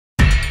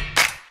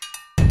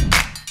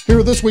Here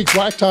are this week's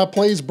WAC Top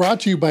Plays brought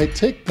to you by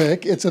Tick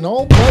Pick. It's an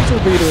all-buzzer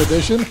beater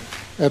edition.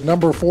 At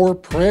number 4,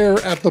 Prayer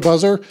at the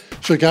buzzer.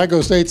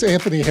 Chicago State's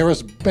Anthony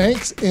Harris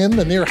banks in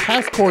the near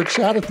half-court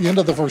shot at the end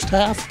of the first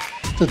half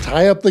to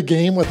tie up the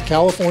game with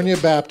California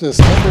Baptist.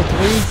 Number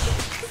 3,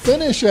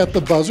 Finish at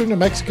the buzzer. New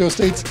Mexico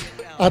State's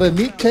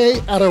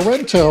Adenike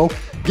Adarento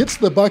gets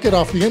the bucket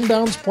off the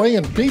inbounds play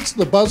and beats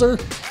the buzzer.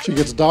 She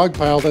gets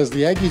dogpiled as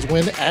the Aggies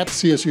win at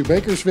CSU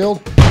Bakersfield.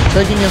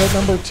 Checking in at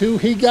number 2,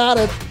 he got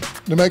it.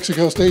 New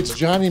Mexico State's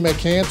Johnny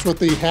McCants with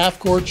the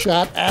half-court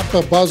shot at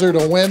the buzzer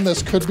to win.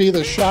 This could be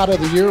the shot of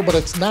the year, but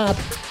it's not.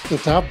 The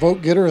top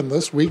vote getter in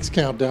this week's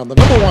countdown. The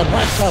number 1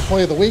 WAC Top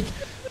Play of the week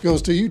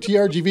goes to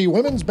UTRGV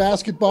women's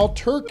basketball.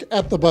 Turk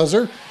at the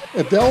buzzer.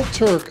 Adele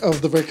Turk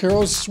of the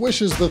Vaqueros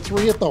swishes the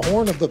 3 at the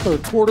horn of the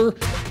third quarter.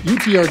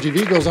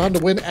 UTRGV goes on to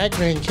win at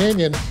Grand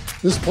Canyon.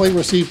 This play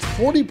received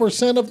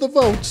 40% of the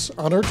votes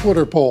on our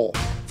Twitter poll.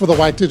 For the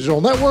White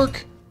Digital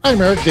Network, I'm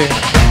Eric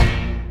Dana.